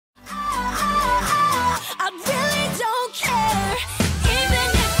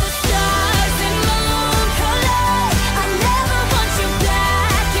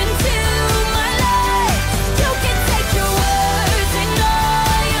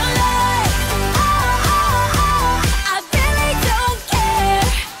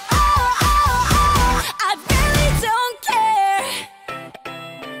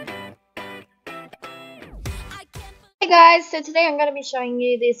guys, so today I'm going to be showing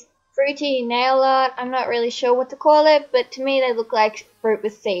you this fruity nail art. I'm not really sure what to call it, but to me they look like fruit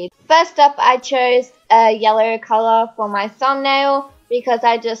with seeds. First up, I chose a yellow color for my thumbnail because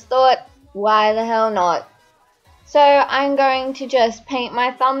I just thought, why the hell not? So I'm going to just paint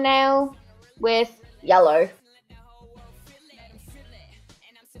my thumbnail with yellow.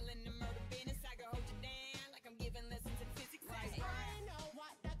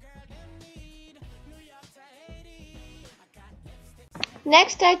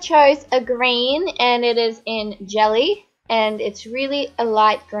 Next I chose a green, and it is in jelly, and it's really a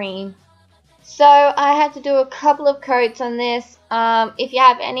light green. So I had to do a couple of coats on this. If you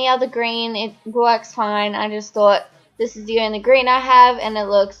have any other green, it works fine. I just thought this is the only green I have, and it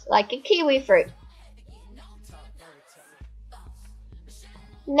looks like a kiwi fruit.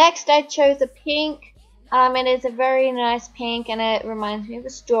 Next I chose a pink. It is a very nice pink, and it reminds me of a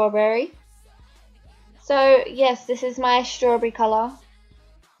strawberry. So yes, this is my strawberry color.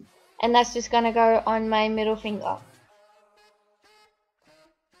 And that's just going to go on my middle finger.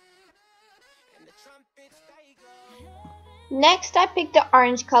 Next I picked the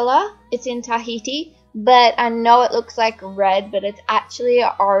orange color. It's in Tahiti, but I know it looks like red, but it's actually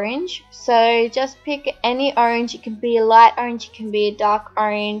orange. So just pick any orange. It can be a light orange, it can be a dark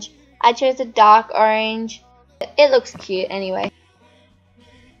orange. I chose a dark orange. It looks cute anyway.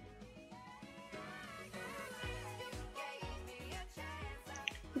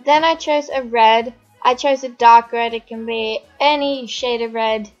 Then I chose a red. I chose a dark red. It can be any shade of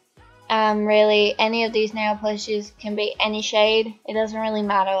red. Really, any of these nail polishes can be any shade. It doesn't really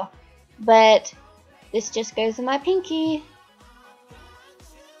matter. But this just goes in my pinky.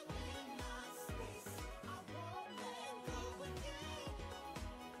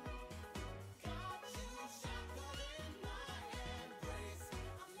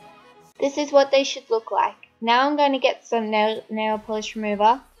 This is what they should look like. Now I'm going to get some nail polish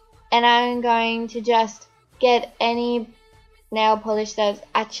remover, and I'm going to just get any nail polish that's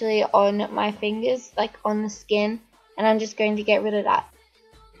actually on my fingers, like on the skin, and I'm just going to get rid of that.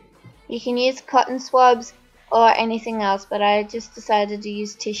 You can use cotton swabs or anything else, but I just decided to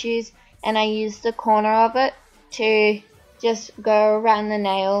use tissues, and I used the corner of it to just go around the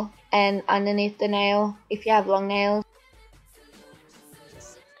nail and underneath the nail if you have long nails.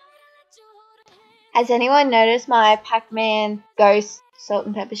 Has anyone noticed my Pac-Man ghost salt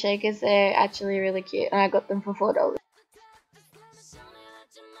and pepper shakers? They're actually really cute, and I got them for $4.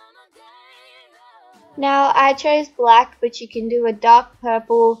 Now I chose black, but you can do a dark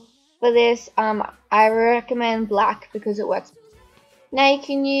purple for this. I recommend black because it works. Now you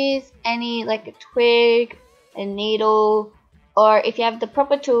can use any, like a twig, a needle, or if you have the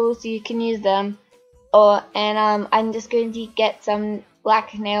proper tools you can use them. I'm just going to get some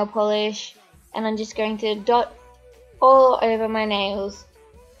black nail polish, and I'm just going to dot all over my nails.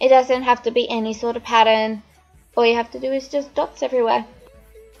 It doesn't have to be any sort of pattern. All you have to do is just dots everywhere.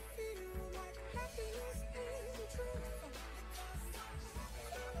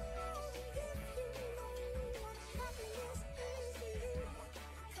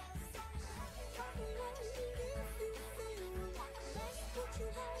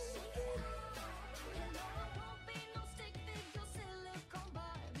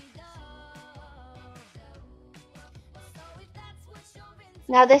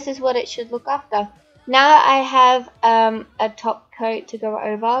 Now this is what it should look after. Now I have a top coat to go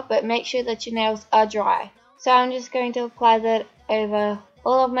over, but make sure that your nails are dry. So I'm just going to apply that over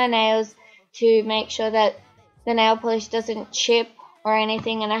all of my nails to make sure that the nail polish doesn't chip or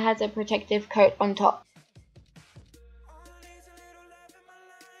anything, and it has a protective coat on top.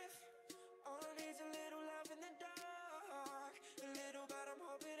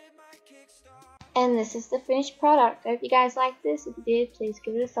 And this is the finished product. I hope you guys liked this. If you did, please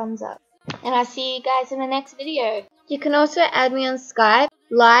give it a thumbs up. And I'll see you guys in the next video. You can also add me on Skype,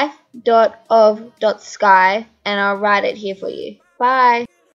 life.of.sky, and I'll write it here for you. Bye.